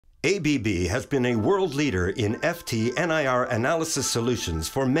ABB has been a world leader in FT-NIR analysis solutions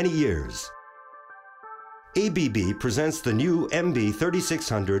for many years. ABB presents the new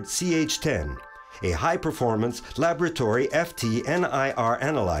MB3600-CH10, a high-performance laboratory FT-NIR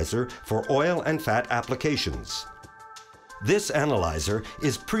analyzer for oil and fat applications. This analyzer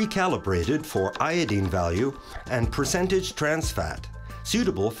is pre-calibrated for iodine value and percentage trans fat,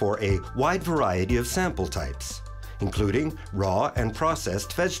 suitable for a wide variety of sample types, including raw and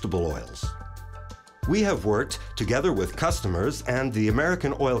processed vegetable oils. We have worked together with customers and the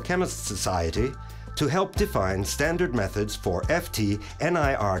American Oleochemicals Society to help define standard methods for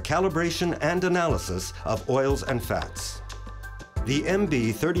FT-NIR calibration and analysis of oils and fats. The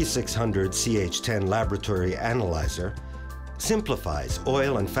MB3600-CH10 laboratory analyzer simplifies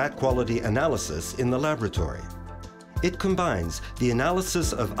oil and fat quality analysis in the laboratory. It combines the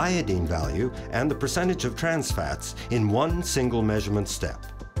analysis of iodine value and the percentage of trans fats in one single measurement step.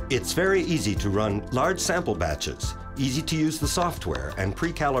 It's very easy to run large sample batches, easy to use the software and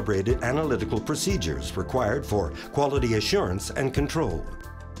pre-calibrated analytical procedures required for quality assurance and control.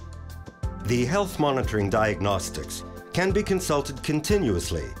 The health monitoring diagnostics can be consulted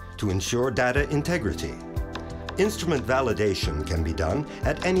continuously to ensure data integrity. Instrument validation can be done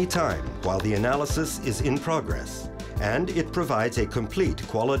at any time while the analysis is in progress, and it provides a complete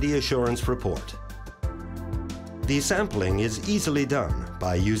quality assurance report. The sampling is easily done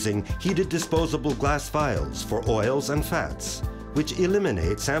by using heated disposable glass vials for oils and fats, which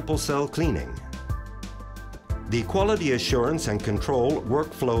eliminate sample cell cleaning. The quality assurance and control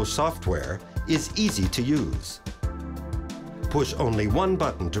workflow software is easy to use. Push only one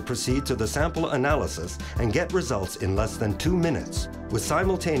button to proceed to the sample analysis and get results in less than 2 minutes with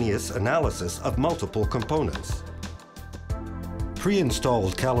simultaneous analysis of multiple components.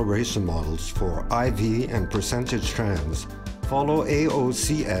 Pre-installed calibration models for IV and percentage trans follow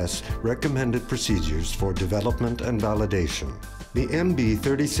AOCS recommended procedures for development and validation. The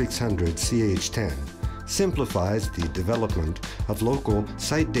MB3600-CH10 simplifies the development of local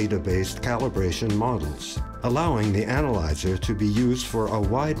site data-based calibration models, allowing the analyzer to be used for a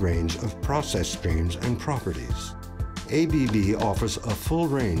wide range of process streams and properties. ABB offers a full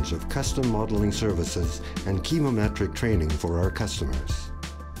range of custom modeling services and chemometric training for our customers.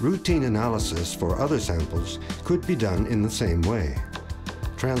 Routine analysis for other samples could be done in the same way.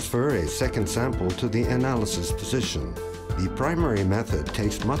 Transfer a second sample to the analysis position. The primary method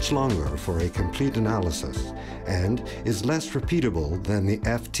takes much longer for a complete analysis and is less repeatable than the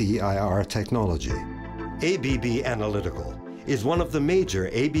FT-IR technology. ABB Analytical is one of the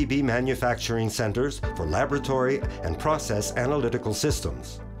major ABB manufacturing centers for laboratory and process analytical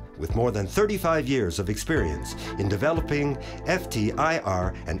systems, with more than 35 years of experience in developing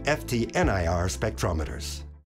FT-IR and FT-NIR spectrometers.